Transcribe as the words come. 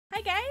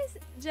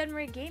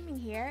Genray Gaming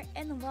here,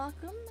 and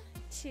welcome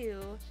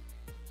to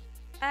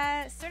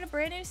start a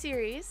brand new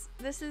series.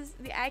 This is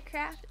the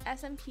iCraft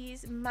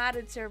SMP's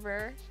modded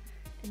server,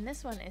 and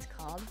this one is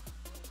called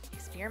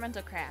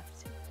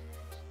ExperimentCraft.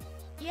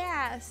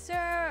 Yeah, so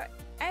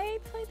I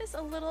played this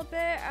a little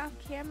bit off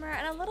camera,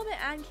 and a little bit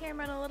on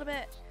camera, and a little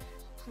bit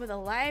with a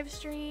live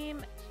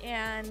stream,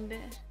 and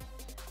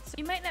so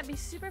you might not be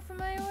super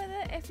familiar with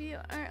it if you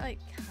aren't like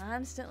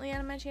constantly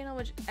on my channel,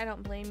 which I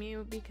don't blame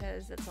you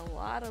because it's a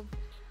lot of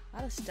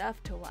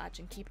stuff to watch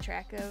and keep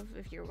track of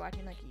if you're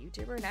watching like a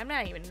YouTuber, and I'm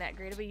not even that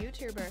great of a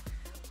YouTuber.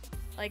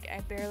 Like,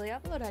 I barely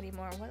upload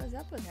anymore. What is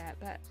up with that?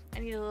 But I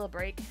need a little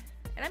break,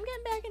 and I'm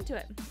getting back into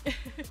it.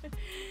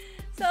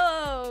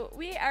 So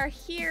we are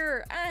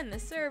here on the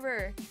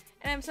server,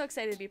 and I'm so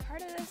excited to be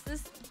part of this.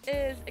 This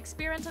is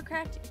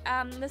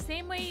ExperimentCraft. The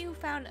same way you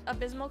found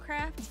Abysmal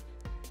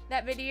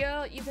that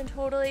video, you can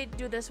totally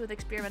do this with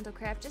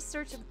ExperimentCraft. Just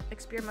search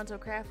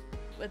ExperimentCraft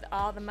with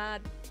all the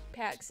mod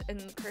packs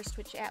and Curse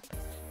Twitch app,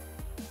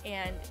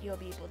 and you'll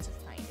be able to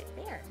find it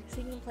there, so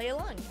you can play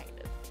along, kind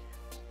of.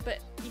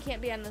 But you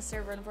can't be on the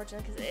server,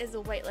 unfortunately, because it is a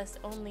whitelist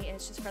only, and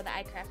it's just for the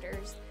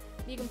iCrafters.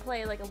 You can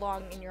play like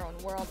along in your own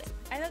world.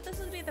 I thought this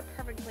would be the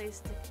perfect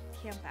place to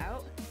camp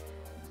out,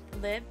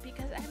 live,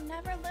 because I've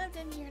never lived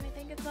in here, and I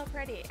think it's so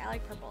pretty. I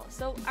like purple.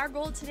 So our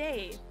goal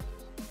today,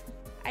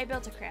 I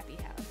built a crappy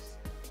house.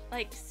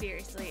 Like,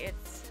 seriously,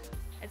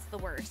 it's the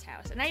worst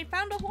house. And I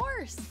found a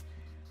horse!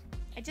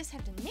 I just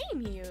have to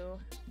name you.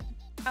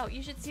 Oh,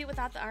 you should see it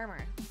without the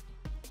armor.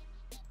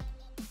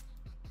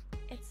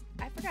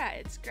 I forgot,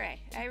 it's gray.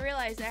 I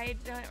realized I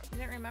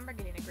didn't remember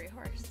getting a gray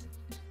horse.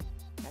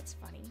 That's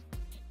funny.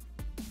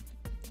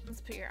 Let's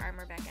put your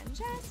armor back on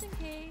just in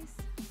case.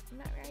 I'm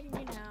not riding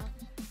you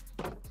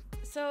now.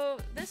 So,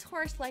 this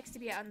horse likes to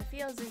be out in the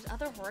fields. There's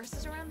other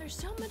horses around. There's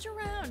so much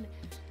around.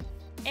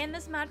 And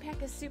this mod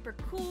pack is super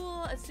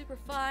cool, it's super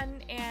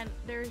fun, and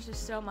there's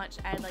just so much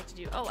I'd like to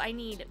do. Oh, I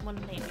need one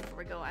thing before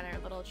we go on our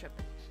little trip.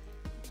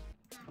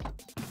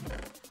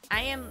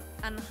 I am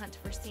on the hunt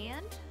for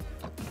sand.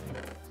 Got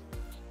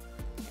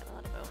a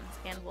lot of bones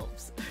and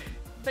wolves.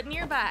 But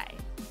nearby.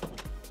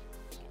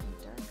 Getting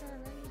dark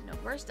already? No,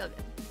 we're still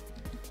good.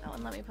 Oh,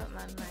 and let me put on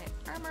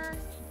my armor.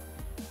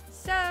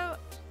 So,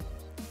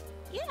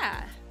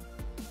 yeah.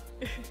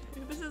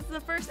 This is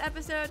the first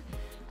episode.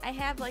 I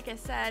have, like I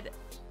said,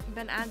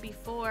 been on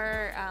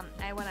before.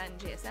 I went on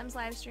JSM's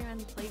live stream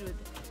and played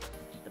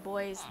with the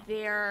boys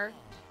there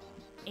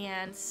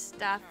and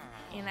stuff,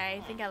 and I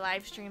think I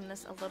live streamed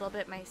this a little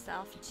bit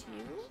myself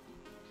too.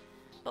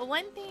 But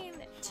one thing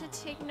to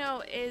take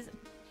note is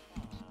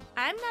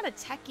I'm not a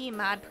techie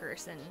mod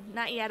person,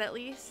 not yet at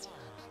least.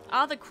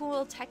 All the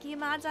cool techie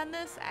mods on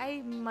this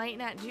I might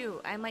not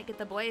do. I might get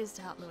the boys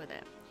to help me with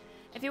it.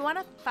 If you want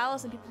to follow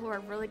some people who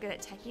are really good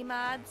at techie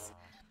mods,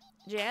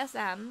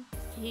 JSM,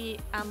 he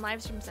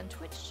live streams on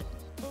Twitch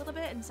a little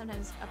bit and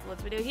sometimes uploads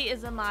video. He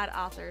is a mod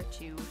author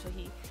too, so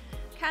he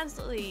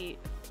constantly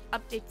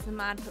updates the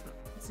mod,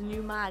 puts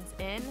new mods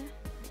in,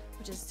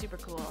 which is super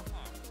cool.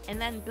 And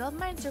then Build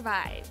Mine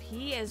Survive.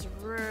 He is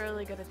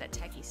really good at that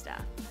techie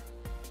stuff.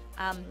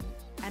 I'm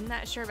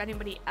not sure of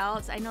anybody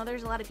else. I know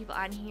there's a lot of people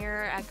on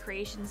here.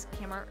 Creations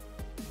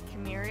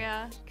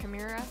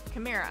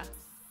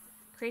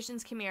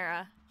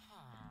Chimera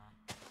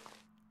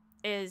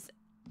is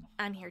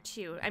on here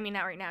too. I mean,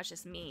 not right now, it's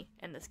just me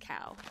and this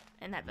cow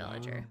and that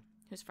villager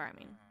who's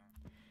farming.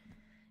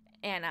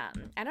 And I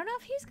don't know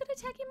if he's gonna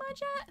techie mod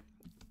yet.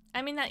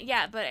 I mean, not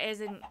yet, but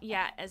as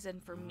in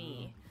for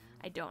me,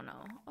 I don't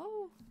know.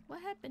 Oh,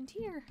 what happened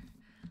here?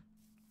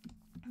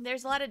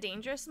 There's a lot of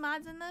dangerous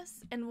mods in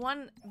this, and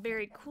one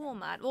very cool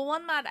mod. Well,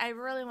 one mod I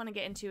really want to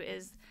get into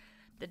is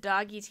the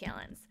doggy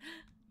talents.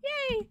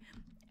 Yay!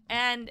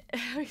 And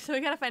so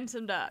we gotta find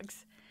some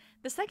dogs.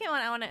 The second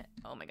one I want to.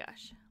 Oh my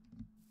gosh.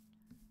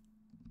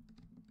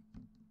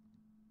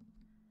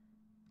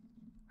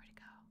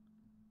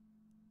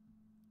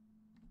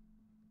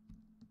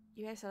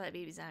 You guys saw that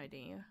baby zombie,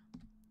 didn't you?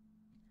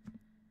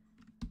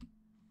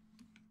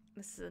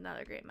 This is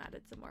another great mod.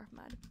 It's a morph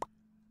mod.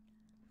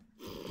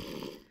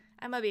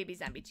 I'm a baby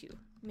zombie too.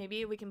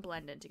 Maybe we can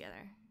blend in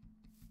together.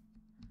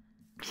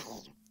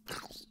 Oh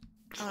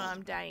no,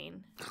 I'm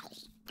dying.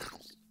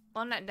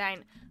 Well, I'm not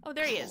dying. Oh,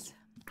 there he is.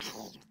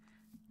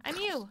 I'm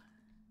you.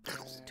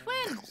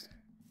 Twin.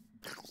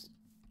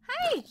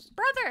 Hi,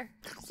 brother,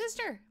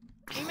 sister.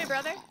 Are you my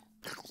brother?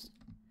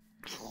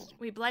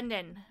 We blend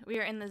in. We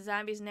are in the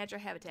zombie's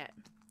natural habitat.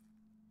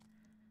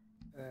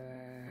 No!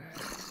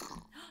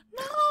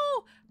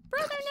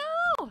 Brother,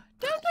 no!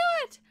 Don't do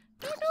it!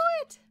 Don't do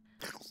it!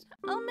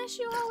 I'll miss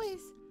you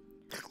always.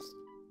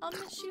 I'll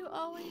miss you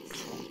always.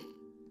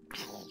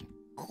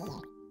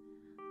 Oh.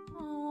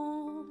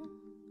 Oh.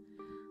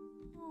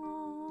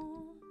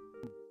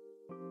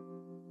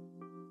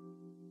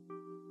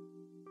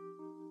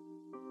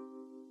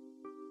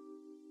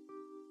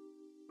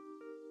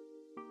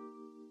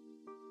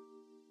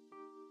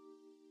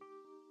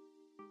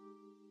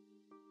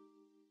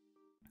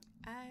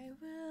 I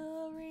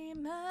will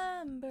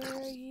remember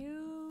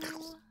you.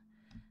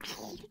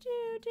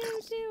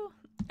 Do.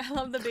 I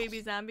love the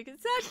baby zombie because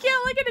it's so cute.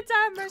 Look at its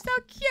armor, so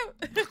cute.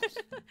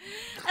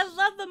 I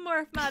love the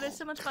morph mod. It's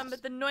so much fun,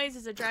 but the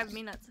noises are driving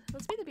me nuts.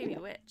 Let's be the baby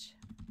witch.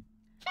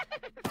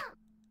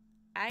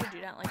 I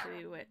do not like the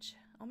baby witch.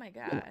 Oh my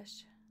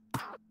gosh.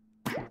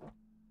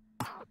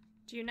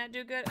 Do you not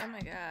do good? Oh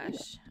my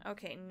gosh.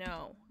 Okay,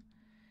 no.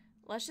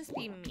 Let's just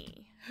be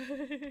me.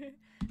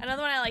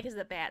 Another one I like is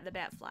the bat. The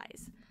bat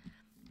flies.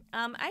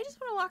 I just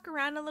want to walk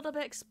around a little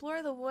bit,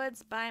 explore the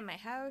woods by my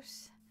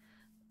house.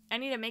 I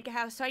need to make a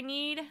house, so I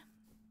need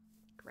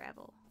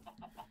gravel.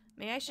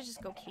 Maybe I should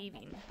just go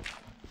caving.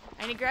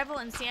 I need gravel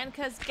and sand,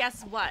 because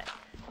guess what?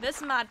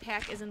 This mod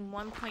pack is in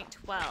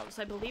 1.12,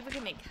 so I believe we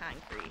can make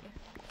concrete.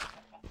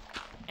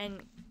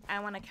 And I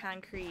want a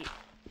concrete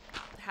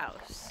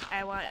house.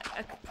 I want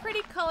a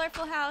pretty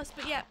colorful house,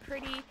 but yet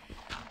pretty.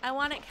 I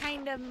want it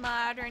kind of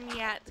modern,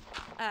 yet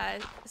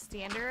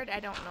standard.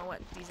 I don't know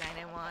what design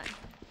I want.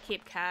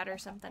 Cape Cod or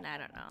something, I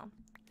don't know.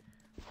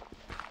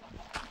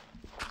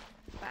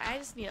 But I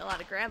just need a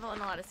lot of gravel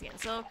and a lot of sand.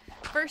 So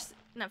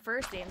not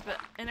first things, but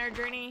in our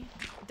journey,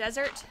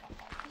 desert,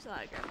 there's a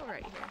lot of gravel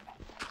right here.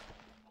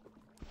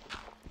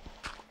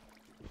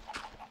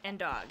 And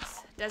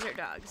dogs, desert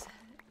dogs.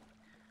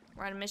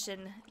 We're on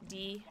mission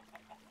D.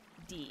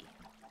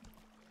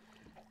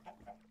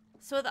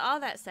 So with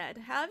all that said,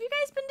 how have you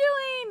guys been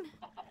doing?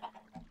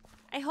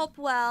 I hope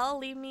well.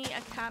 Leave me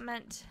a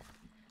comment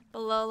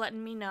below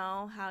letting me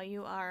know how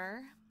you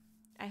are.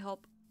 I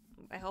hope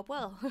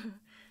well,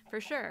 for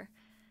sure.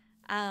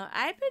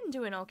 I've been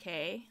doing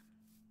okay.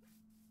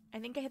 I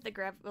think I hit the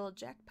gravel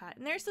jackpot.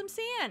 And there's some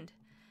sand.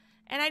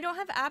 And I don't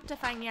have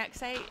Optifine yet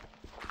because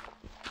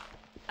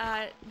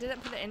I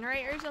didn't put it in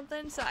right or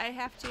something. So I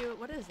have to...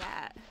 What is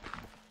that?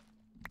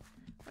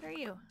 What are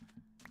you?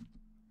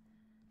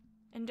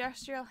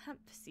 Industrial hemp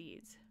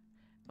seeds.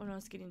 Oh no,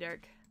 it's getting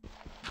dark.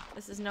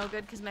 This is no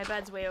good because my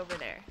bed's way over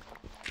there.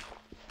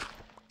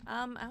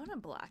 I want to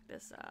block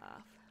this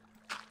off.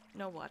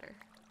 No water.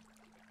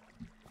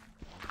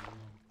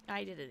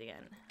 I did it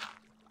again.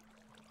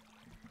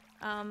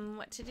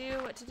 What to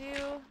do?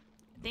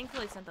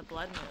 Thankfully it's not the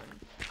blood moon.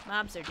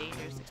 Mobs are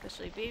dangerous,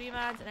 especially baby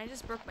mods, and I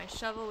just broke my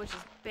shovel, which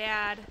is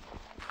bad.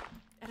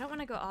 I don't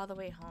want to go all the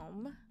way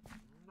home.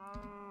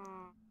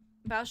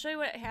 But I'll show you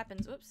what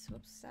happens. Whoops,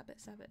 stop it.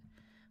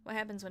 What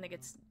happens when it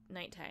gets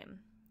nighttime.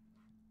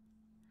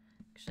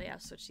 Actually, I'll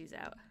switch these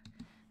out.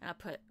 And I'll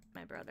put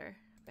my brother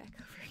back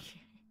over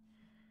here.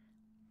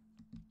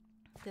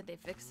 Did they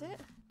fix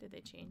it? Did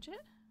they change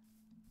it?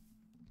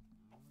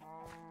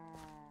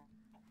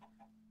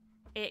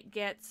 It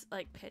gets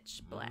like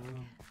pitch black.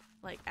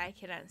 Like I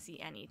cannot see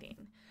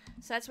anything.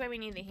 So that's why we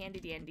need the handy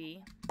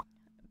dandy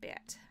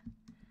bat.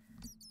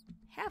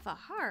 Have a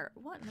heart.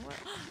 What in the world?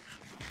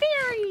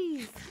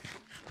 Fairies!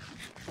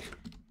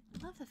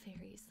 I love the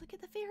fairies. Look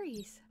at the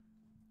fairies.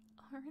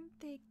 Aren't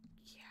they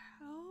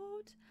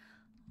cute?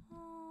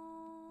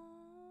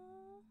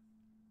 Oh.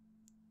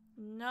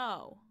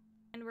 No.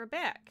 And we're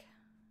back.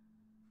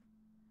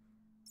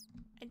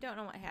 I don't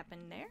know what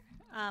happened there.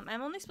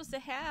 I'm only supposed to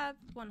have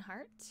one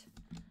heart.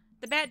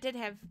 The bat did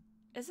have...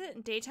 Is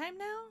it daytime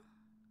now?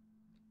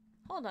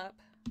 Hold up.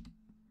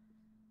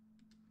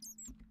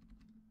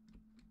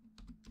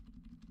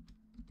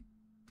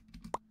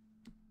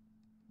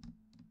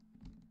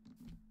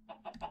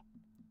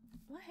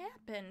 What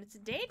happened? It's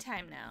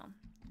daytime now.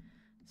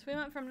 So we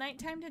went from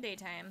nighttime to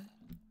daytime.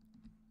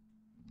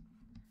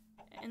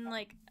 In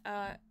like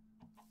a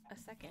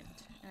second.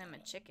 And I'm a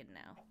chicken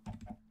now.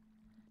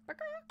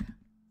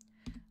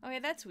 Okay,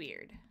 that's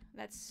weird.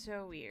 That's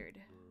so weird.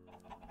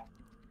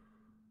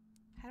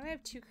 How do I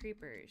have 2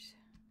 creepers?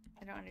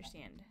 I don't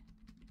understand.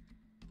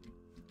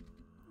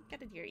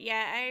 Got a deer.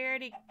 Yeah, I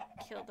already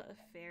killed a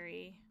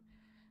fairy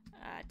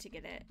to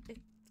get it.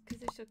 Because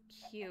they're so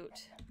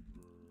cute.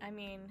 I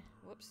mean,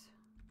 whoops.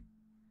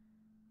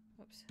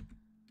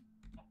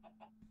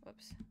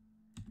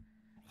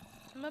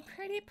 I'm a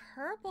pretty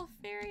purple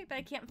fairy, but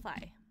I can't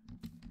fly.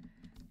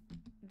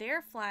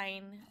 They're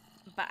flying,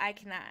 but I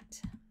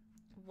cannot.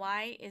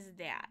 Why is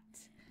that?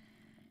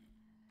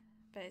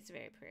 But it's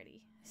very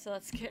pretty. So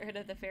let's get rid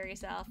of the fairy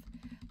self.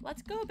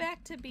 Let's go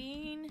back to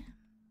being...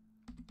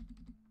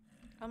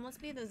 let's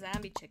be the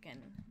zombie chicken.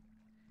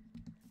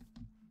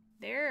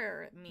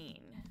 They're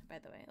mean, by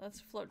the way.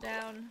 Let's float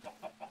down.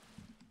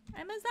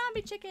 I'm a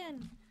zombie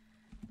chicken!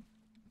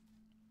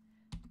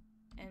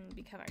 And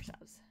become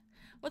ourselves.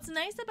 What's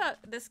nice about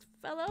this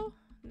fellow,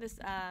 this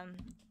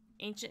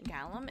ancient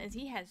golem, is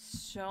he has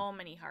so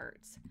many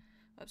hearts.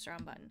 Whoops,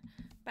 wrong button.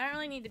 But I don't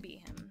really need to be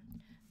him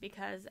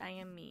because I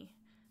am me.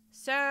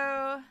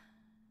 So,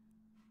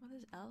 what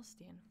does L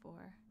stand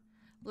for?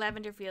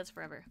 Lavender Fields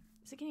Forever.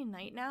 Is it getting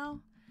night now?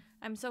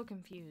 I'm so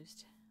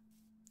confused.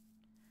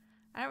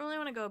 I don't really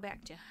want to go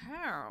back to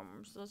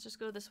home, so let's just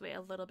go this way a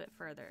little bit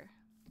further.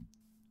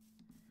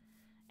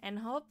 And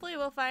hopefully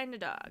we'll find a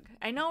dog.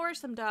 I know where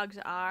some dogs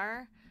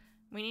are.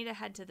 We need to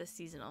head to the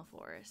seasonal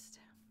forest.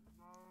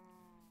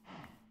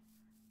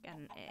 Got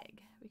an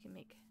egg. We can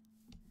make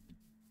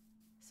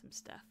some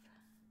stuff.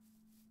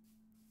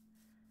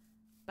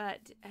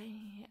 But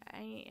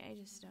I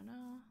just don't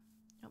know.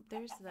 Nope,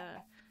 there's the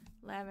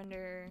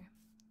lavender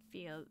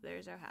field.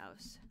 There's our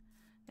house.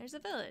 There's a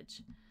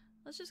village.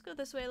 Let's just go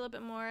this way a little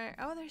bit more.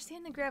 Oh, there's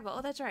sand and gravel.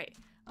 Oh, that's right.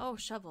 Oh,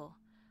 shovel.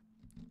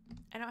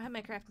 I don't have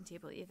my crafting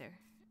table either.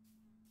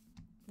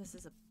 This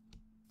is a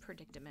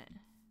predicament.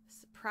 This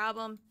is a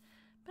problem,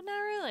 but not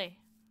really.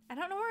 I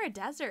don't know where a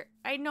desert.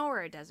 I know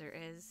where a desert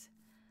is.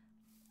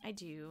 I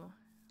do.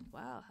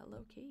 Wow,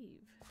 hello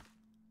cave.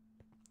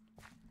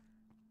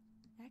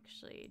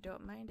 Actually,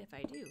 don't mind if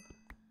I do.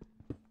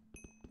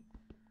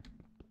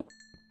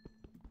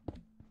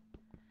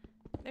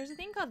 There's a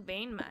thing called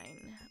vein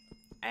mine.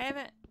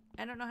 I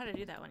don't know how to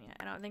do that one yet.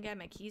 I don't think I have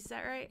my keys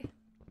set right.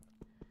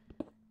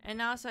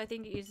 And also I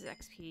think it uses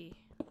XP.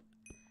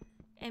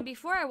 And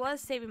before I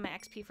was saving my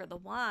XP for the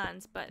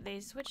wands, but they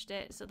switched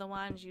it so the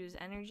wands use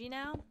energy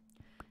now.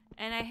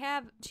 And I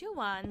have 2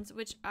 wands,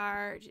 which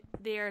are,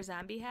 they are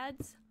zombie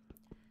heads.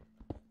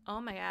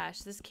 Oh my gosh,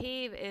 this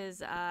cave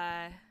is,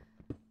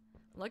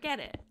 look at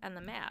it on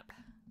the map.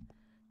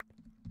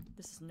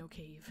 This is no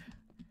cave.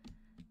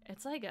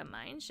 It's like a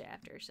mine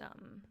shaft or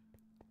something.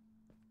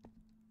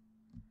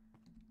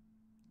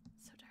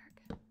 So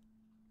dark.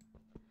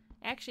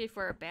 Actually,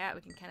 for a bat,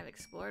 we can kind of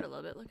explore it a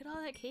little bit. Look at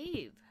all that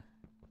cave.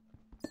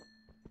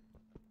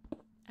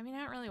 I mean,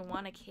 I don't really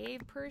want a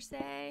cave per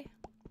se.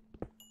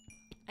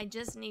 I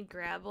just need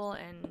gravel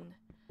and...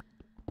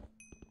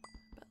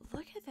 But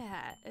look at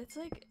that. It's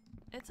like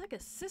a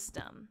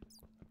system.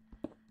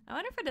 I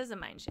wonder if it is a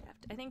mine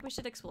shaft. I think we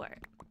should explore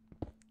it.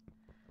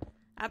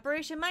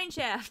 Operation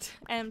Mineshaft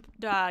and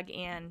dog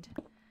and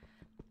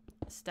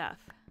stuff.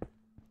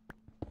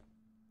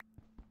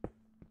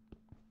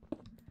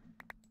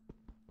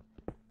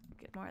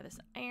 Get more of this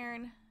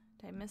iron.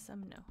 Did I miss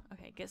some? No.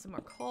 Okay, get some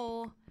more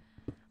coal.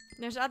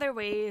 There's other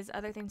ways,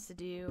 other things to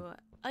do.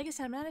 Like I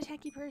said, I'm not a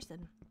techie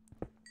person.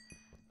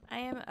 I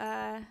am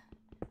a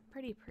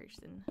pretty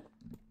person.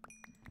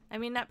 I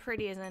mean, not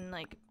pretty as in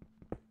like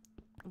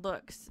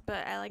looks,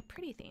 but I like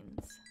pretty things.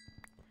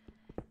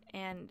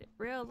 And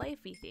real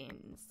lifey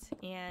things.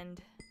 And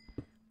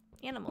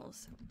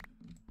animals.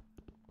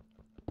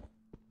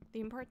 The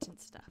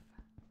important stuff.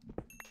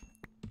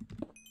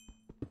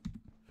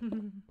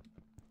 Let's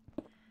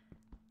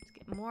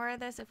get more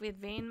of this if we had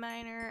vein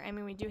miner. I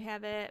mean, we do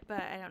have it,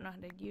 but I don't know how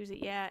to use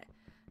it yet.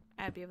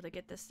 I'd be able to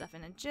get this stuff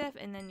in a jiff,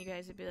 and then you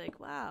guys would be like,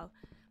 wow,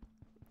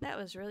 that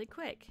was really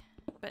quick.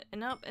 But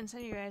nope, and some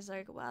of you guys are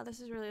like, wow, this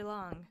is really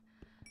long.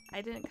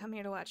 I didn't come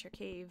here to watch your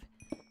cave.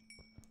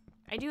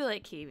 I do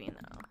like caving,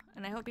 though,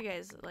 and I hope you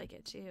guys like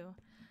it, too.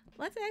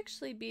 Let's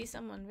actually be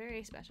someone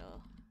very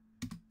special.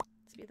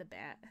 Let's be the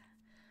bat.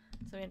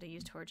 So we have to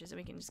use torches, and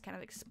we can just kind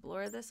of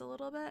explore this a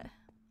little bit.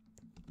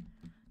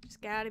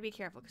 Just gotta be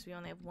careful, because we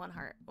only have 1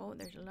 heart. Oh,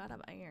 there's a lot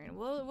of iron.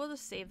 We'll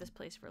just save this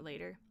place for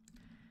later.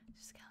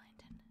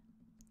 Skeleton.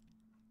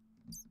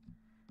 So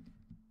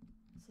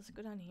let's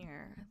go down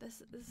here.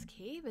 This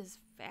cave is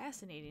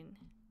fascinating.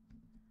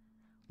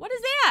 What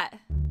is that?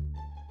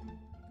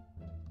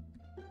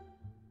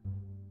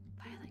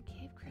 Violet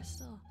cave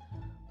crystal.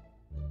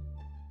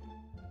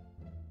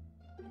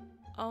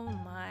 Oh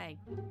my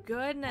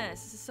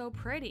goodness, this is so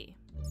pretty.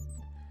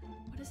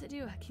 What does it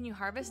do? Can you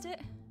harvest it?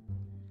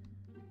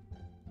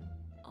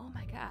 Oh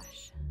my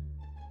gosh.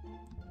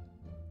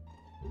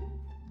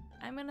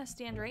 I'm gonna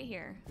stand right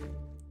here.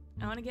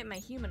 I wanna get my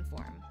human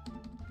form.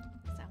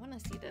 Because I wanna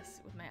see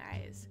this with my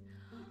eyes.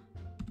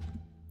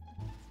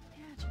 It's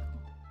magical.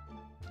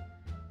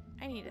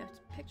 I need a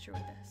picture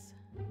with this.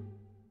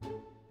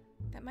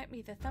 That might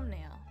be the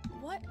thumbnail.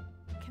 What?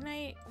 Can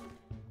I...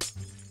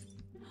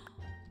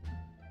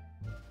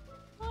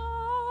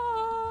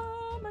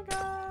 Oh my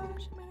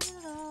gosh. I'm gonna get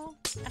it all.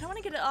 I don't want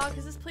to get it all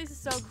because this place is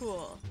so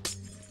cool.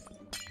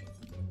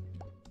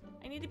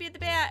 I need to be at the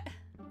bat.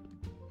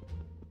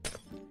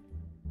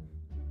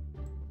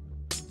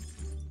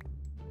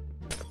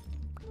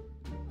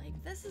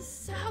 Like, this is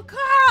so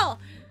cool.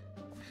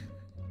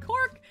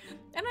 Quark,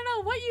 I don't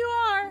know what you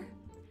are,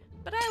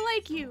 but I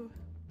like you.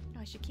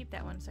 Oh, I should keep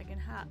that one so I can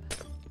hop.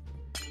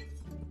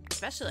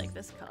 Especially like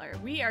this color.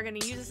 We are going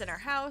to use this in our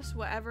house,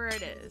 whatever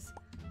it is.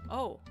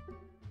 Oh.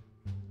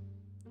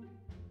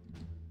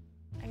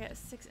 I got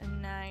 6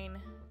 and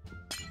 9.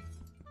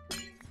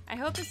 I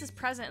hope this is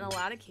present in a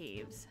lot of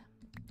caves.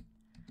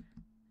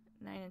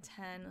 9 and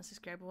 10. Let's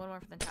just grab one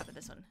more from the top of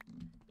this one.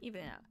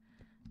 Even it out.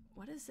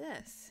 What is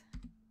this?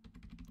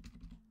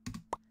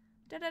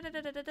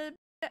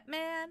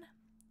 Man.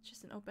 It's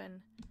just an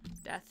open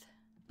death.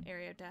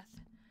 Area of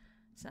death.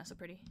 It's not so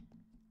pretty.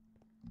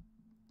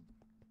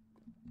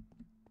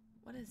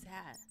 What is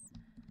that?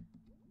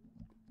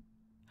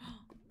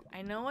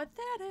 I know what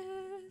that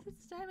is.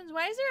 It's diamonds.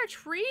 Why is there a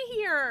tree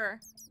here?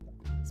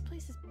 This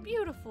place is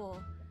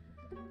beautiful.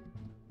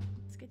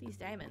 Let's get these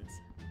diamonds.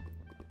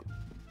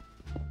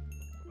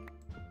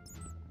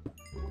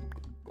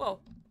 Whoa.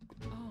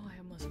 Oh, I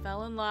almost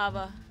fell in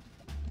lava.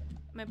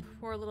 My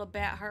poor little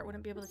bat heart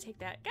wouldn't be able to take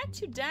that. Got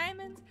 2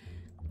 diamonds.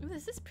 Ooh,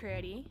 this is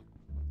pretty.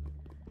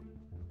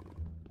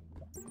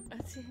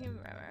 can't even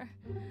remember.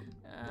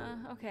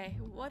 Okay,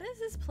 what is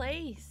this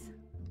place?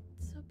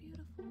 It's so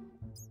beautiful.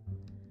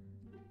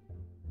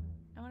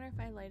 I wonder if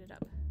I light it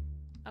up.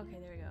 Okay,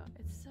 there we go.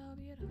 It's so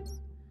beautiful.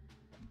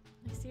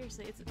 Like,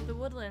 seriously, it's the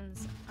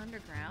woodlands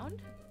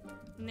underground.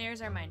 And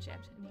there's our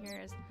mineshaft. And here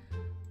is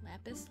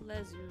lapis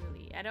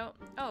lazuli. I don't...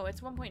 Oh,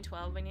 it's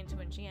 1.12. I need to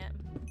enchant.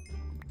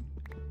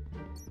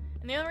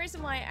 And the only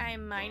reason why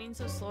I'm mining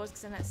so slow is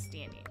because I'm not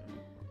standing.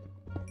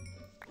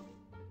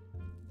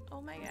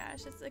 Oh my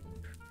gosh, it's a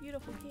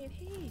beautiful cave.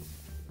 Hey!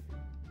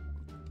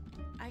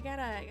 I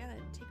gotta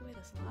take away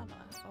this lava.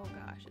 Oh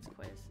gosh, it's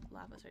quite a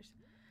lava source.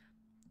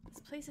 This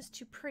place is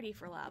too pretty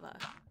for lava.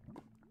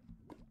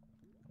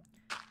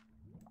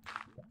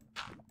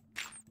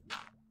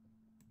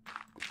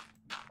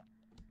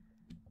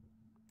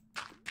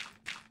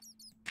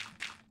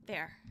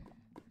 There.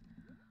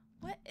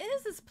 What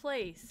is this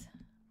place?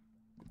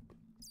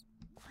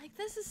 Like,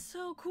 this is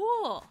so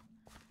cool.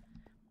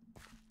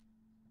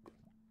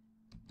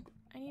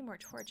 I need more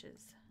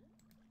torches.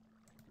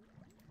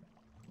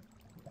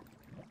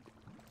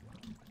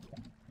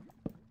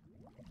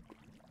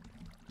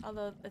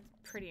 Although it's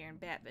prettier in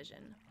bat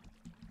vision.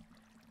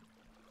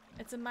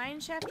 It's a mine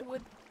shaft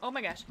with... Oh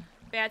my gosh.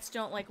 Bats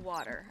don't like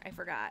water. I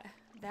forgot.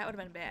 That would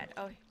have been bad.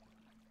 Oh.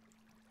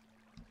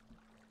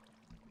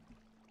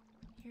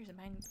 Here's a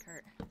mine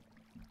cart.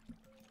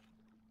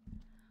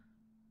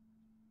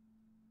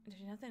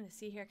 There's nothing to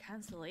see here.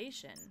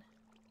 Constellation.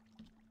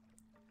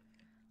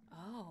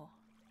 Oh.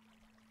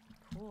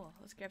 Cool.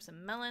 Let's grab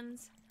some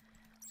melons.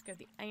 Let's grab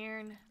the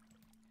iron.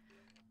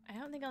 I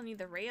don't think I'll need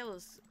the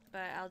rails,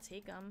 but I'll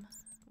take them.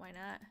 Why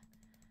not?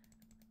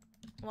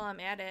 While I'm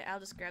at it,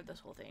 I'll just grab this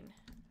whole thing.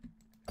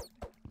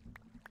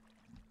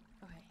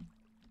 Okay.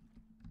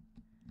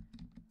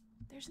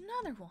 There's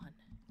another one.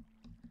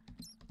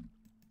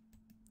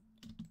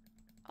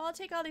 Oh, I'll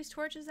take all these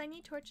torches. I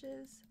need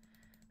torches.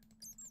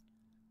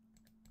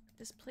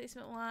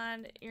 Displacement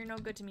wand. You're no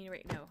good to me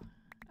right now.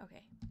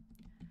 Okay.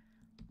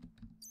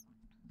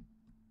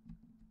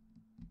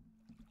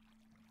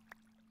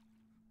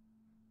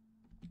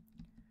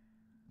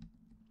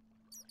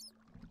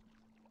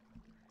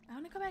 I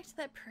want to go back to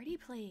that pretty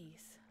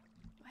place.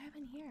 What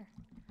happened here?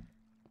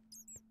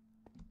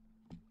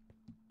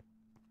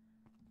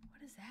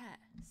 What is that?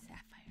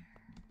 Sapphire.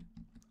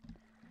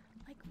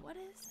 Like, what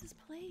is this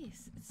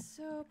place? It's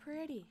so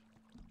pretty.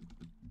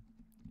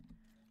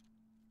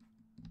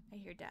 I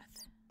hear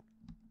death.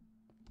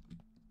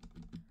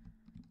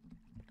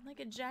 I'm like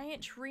a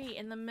giant tree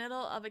in the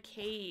middle of a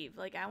cave.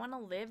 Like, I want to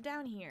live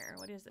down here.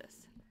 What is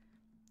this?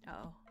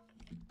 Oh.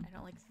 I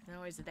don't like the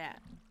noise of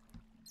that.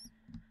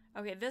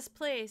 Okay, this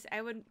place,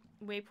 I would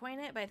waypoint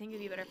it, but I think it'd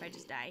be better if I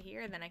just die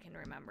here, and then I can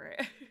remember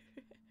it.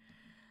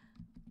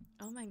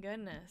 Oh my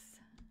goodness.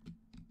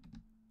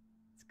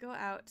 Let's go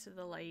out to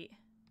the light.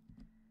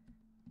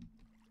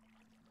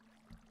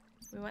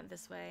 We went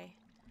this way,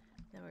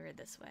 then we were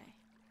this way.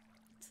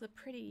 It's the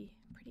pretty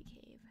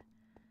cave.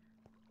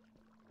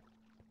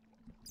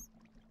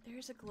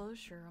 There's a glow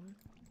shroom.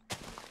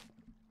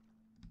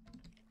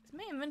 Is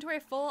my inventory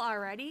full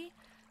already?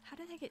 How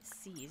did I get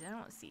seeds? I don't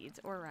want seeds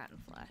or rotten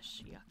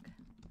flesh. Yuck.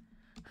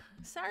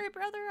 Sorry,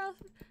 brother. I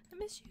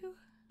miss you.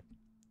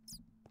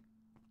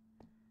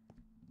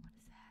 What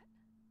is that?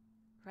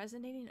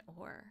 Resonating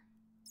ore.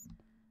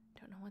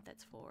 Don't know what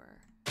that's for.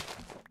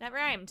 That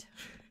rhymed.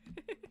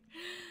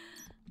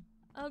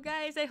 Oh,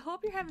 guys, I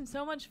hope you're having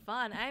so much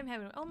fun. I'm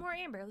having... Oh, more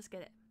amber. Let's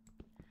get it.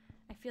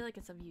 I feel like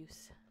it's of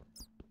use.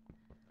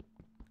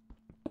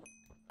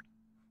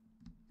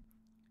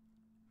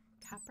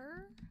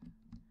 Copper?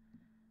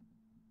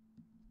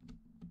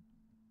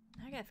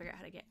 I gotta figure out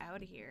how to get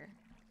out of here.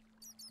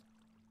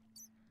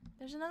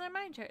 There's another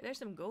mine chart. There's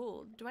some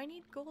gold. Do I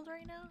need gold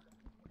right now?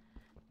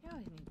 I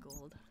always need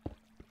gold.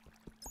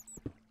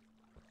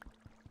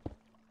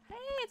 Hey,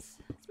 it's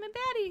my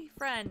baddie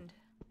friend.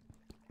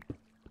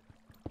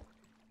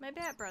 My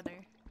bat brother.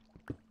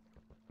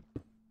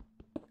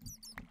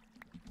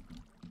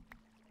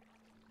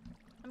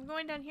 I'm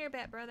going down here,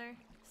 bat brother.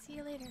 See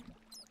you later.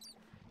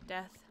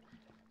 Death.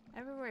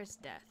 Everywhere is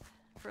death.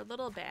 For a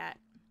little bat,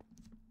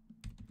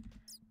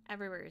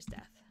 everywhere is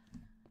death.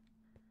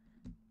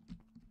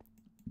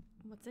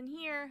 What's in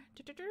here?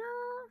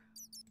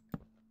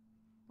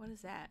 What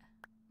is that?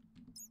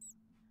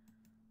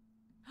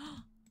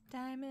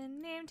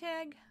 Diamond name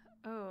tag.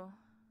 Oh.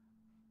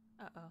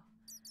 Uh-oh.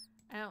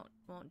 I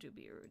won't do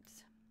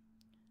beards.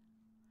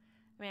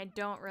 I mean, I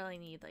don't really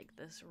need like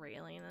this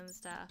railing and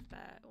stuff,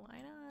 but why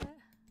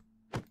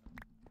not?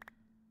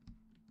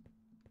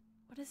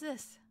 What is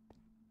this?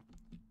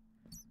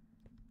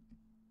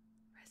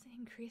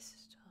 Resin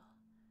crystal.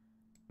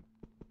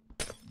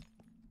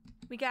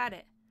 We got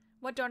it.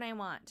 What don't I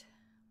want?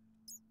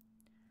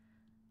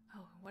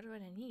 Oh, what do I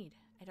need?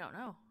 I don't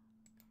know.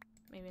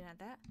 Maybe not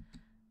that.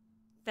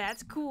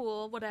 That's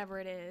cool, whatever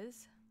it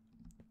is.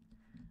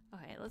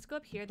 Okay, let's go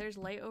up here. There's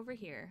light over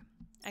here.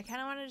 I kind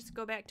of want to just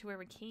go back to where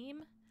we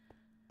came.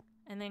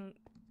 And then,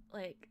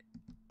 like,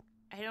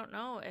 I don't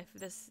know if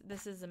this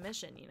is a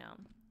mission, you know.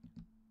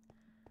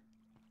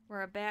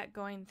 We're a bat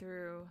going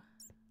through.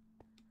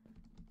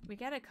 We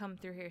gotta come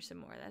through here some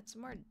more. That's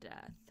more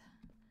death.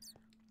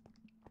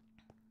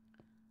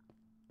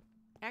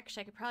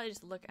 Actually, I could probably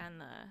just look on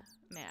the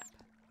map.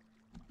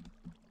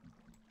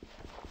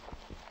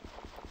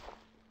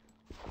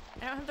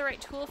 I don't have the right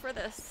tool for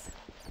this.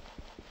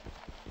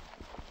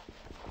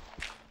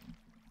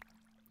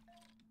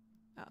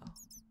 Uh-oh.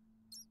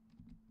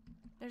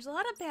 There's a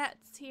lot of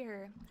bats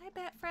here. Hi,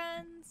 bat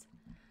friends.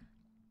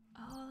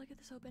 Oh, look at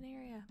this open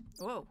area.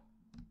 Whoa.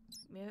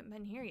 We haven't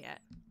been here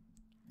yet.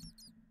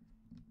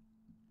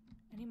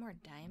 Any more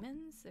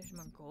diamonds? There's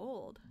more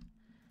gold.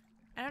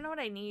 I don't know what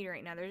I need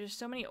right now. There's just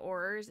so many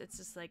ores. It's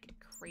just like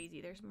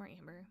crazy. There's more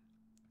amber.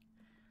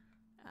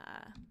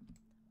 Oh,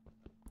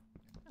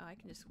 I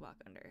can just walk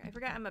under. I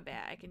forgot I'm a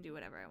bat. I can do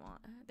whatever I want.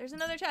 There's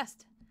another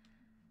chest.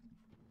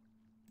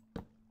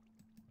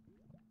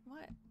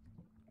 What?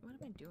 What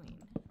am I doing?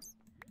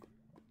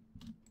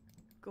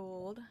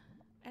 Gold.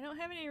 I don't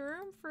have any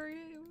room for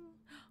you.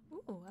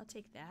 Ooh, I'll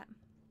take that.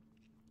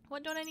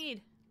 What don't I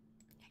need?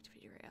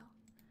 Activity rail.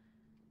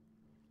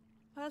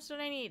 What else don't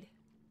I need?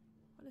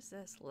 What is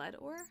this? Lead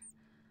ore?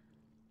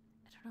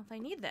 I don't know if I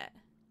need that.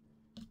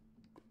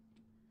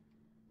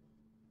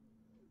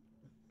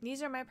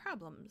 These are my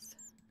problems.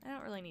 I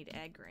don't really need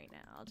egg right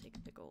now. I'll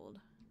take the gold.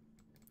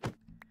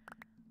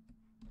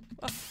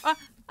 Oh, ah!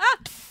 Ah! Ah!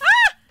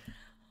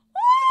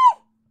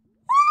 Woo!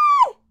 Woo!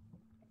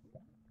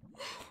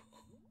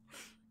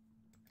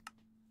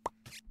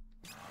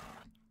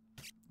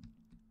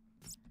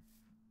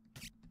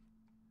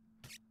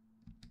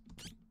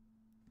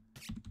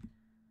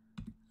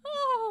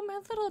 Oh, my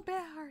little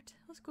bat heart.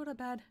 Let's go to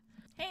bed.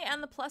 Hey,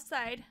 on the plus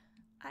side,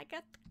 I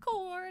got the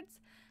cords,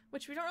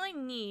 which we don't really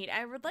need.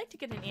 I would like to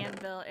get an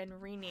anvil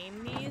and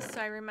rename these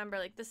so I remember,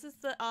 like, this is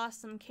the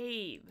awesome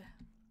cave.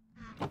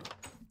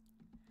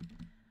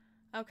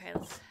 Okay,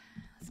 let's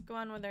go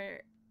on with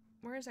our...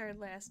 Where's our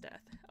last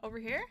death? Over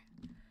here?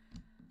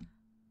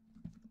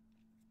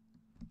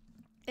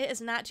 It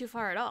is not too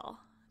far at all.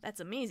 That's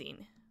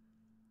amazing.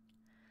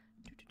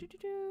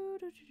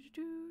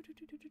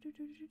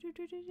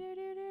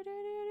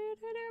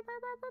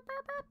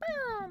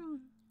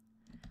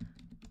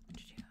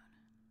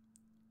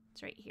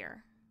 It's right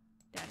here.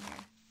 Down here.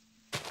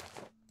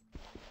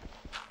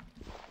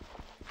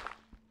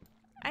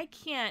 I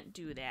can't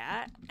do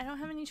that. I don't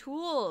have any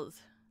tools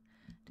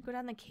to go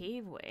down the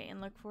cave way and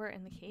look for it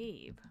in the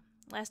cave.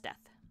 Last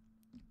death.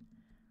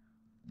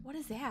 What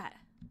is that?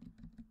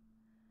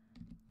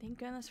 Thank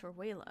goodness for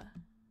Wayla.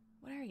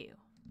 What are you?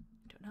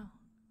 Don't know.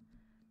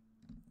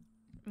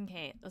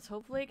 Okay, let's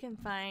hopefully can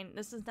find...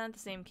 This is not the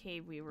same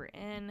cave we were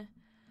in.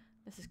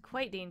 This is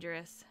quite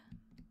dangerous.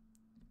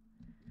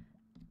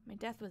 My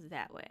death was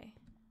that way.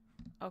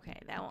 Okay,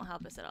 that won't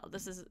help us at all.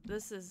 This is...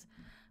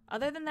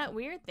 Other than that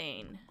weird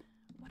thing.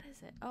 What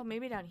is it? Oh,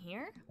 maybe down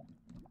here?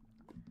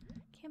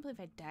 Can't believe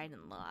I died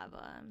in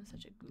lava. I'm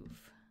such a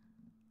goof.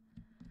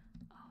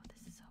 Oh,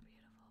 this is so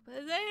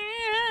beautiful.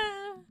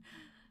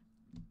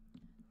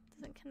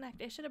 But doesn't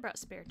connect. I should have brought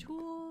spare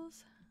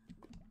tools.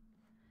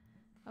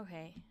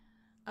 Okay.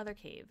 Other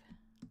cave.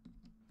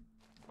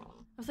 I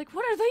was like,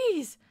 what are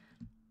these?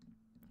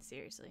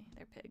 Seriously,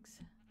 they're pigs.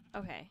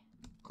 Okay.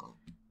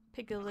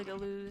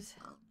 Pigaligaloo's.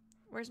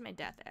 Where's my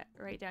death at?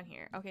 Right down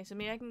here. Okay, so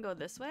maybe I can go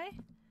this way?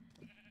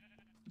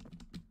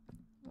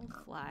 We'll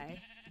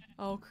fly.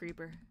 Oh,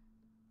 creeper.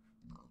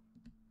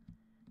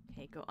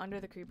 Okay, go under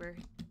the creeper.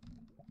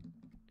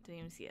 Didn't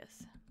even see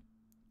us.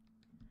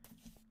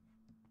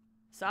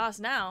 Saw us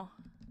now.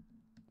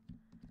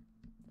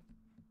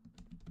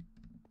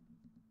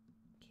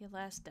 Okay,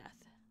 last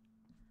death.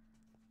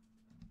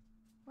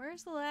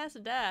 Where's the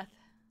last death?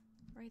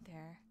 Right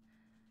there.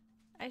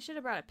 I should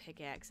have brought a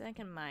pickaxe. I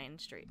can mine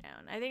straight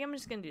down. I think I'm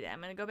just gonna do that. I'm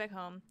gonna go back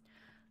home.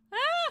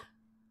 Ah!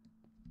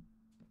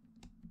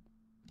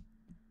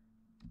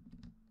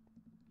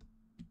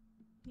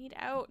 Need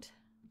out.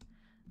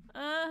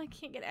 I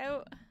can't get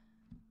out.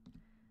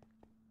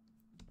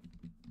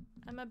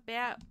 I'm a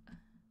bat.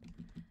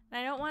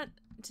 And I don't want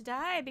to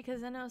die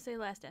because then it'll say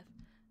last death.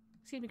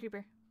 Excuse me,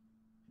 creeper.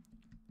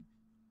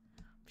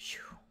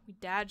 Phew, we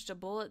dodged a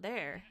bullet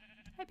there.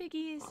 Hi,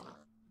 piggies.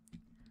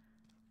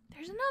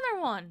 There's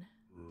another one.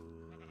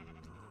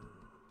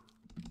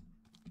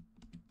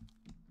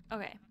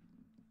 Okay.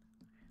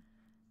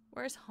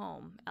 Where's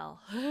home,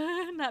 L?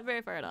 Not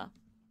very far at all.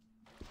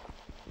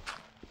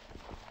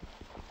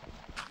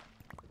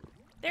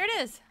 There it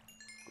is.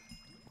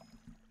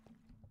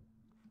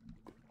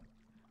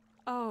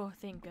 Oh,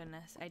 thank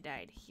goodness I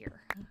died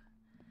here.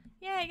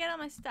 Yeah, I got all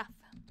my stuff.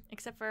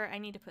 Except for I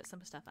need to put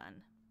some stuff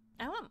on.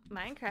 I want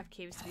Minecraft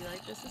caves to be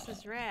like this. This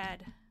is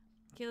rad.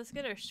 Okay, let's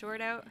get our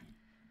sword out.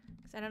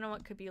 Because I don't know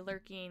what could be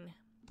lurking.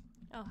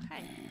 Oh,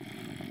 hi.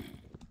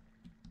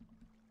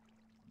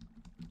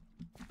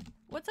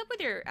 What's up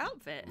with your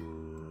outfit?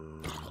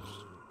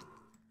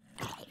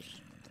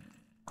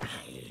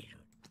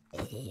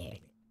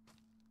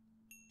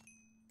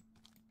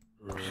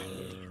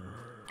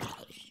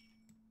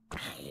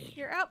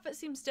 Your outfit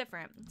seems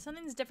different.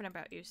 Something's different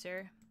about you,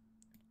 sir.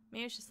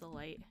 Maybe it's just the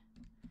light.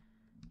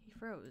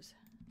 froze.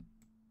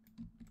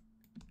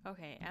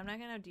 Okay, I'm not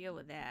gonna deal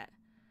with that.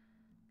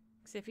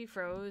 Because if he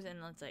froze and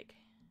it's like,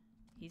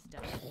 he's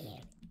done.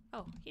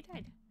 Oh, he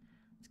died.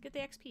 Let's get the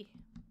XP.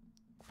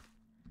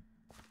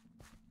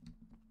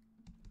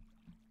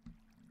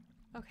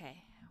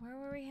 Okay, where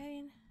were we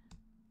heading?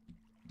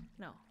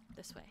 No,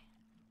 this way.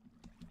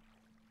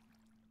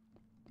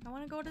 I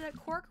want to go to that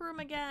QUARK room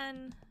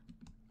again.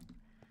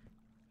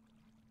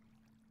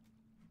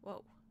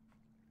 Whoa.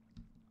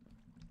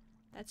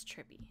 That's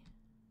trippy.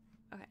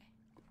 Okay.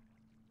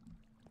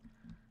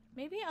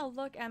 Maybe I'll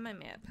look at my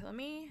map. Let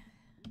me...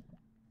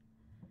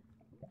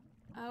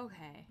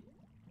 Okay.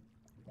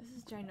 This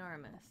is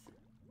ginormous.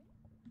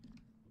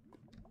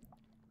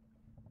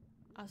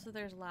 Also,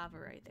 there's lava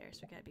right there,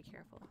 so we gotta be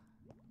careful.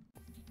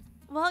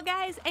 Well,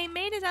 guys, I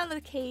made it out of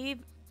the cave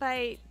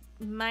by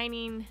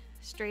mining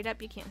straight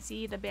up. You can't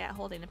see the bat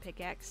holding a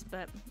pickaxe,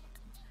 but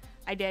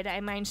I did. I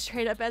mined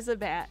straight up as a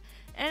bat.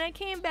 And I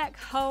came back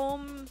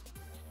home,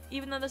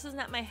 even though this is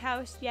not my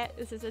house yet.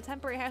 This is a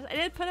temporary house. I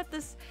did put up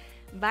this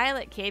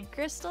violet cave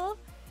crystal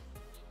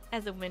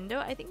as a window.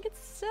 I think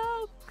it's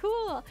so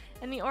cool.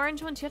 And the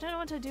orange one too, I don't know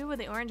what to do with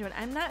the orange one.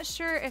 I'm not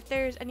sure if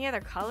there's any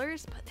other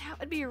colors, but that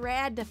would be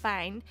rad to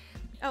find.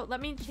 Oh, let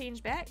me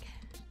change back.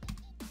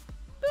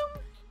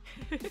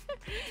 Boom.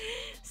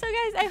 So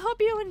guys, I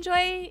hope you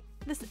enjoy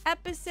this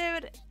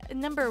episode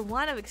number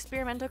 1 of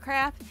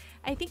ExperimentCraft.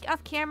 I think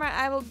off camera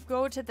I will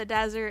go to the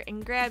desert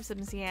and grab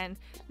some sand,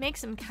 make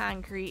some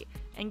concrete,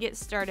 and get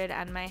started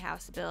on my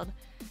house build.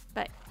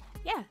 But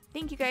yeah,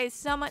 thank you guys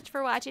so much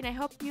for watching. I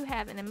hope you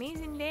have an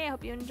amazing day. I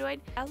hope you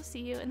enjoyed. I'll see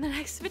you in the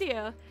next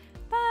video.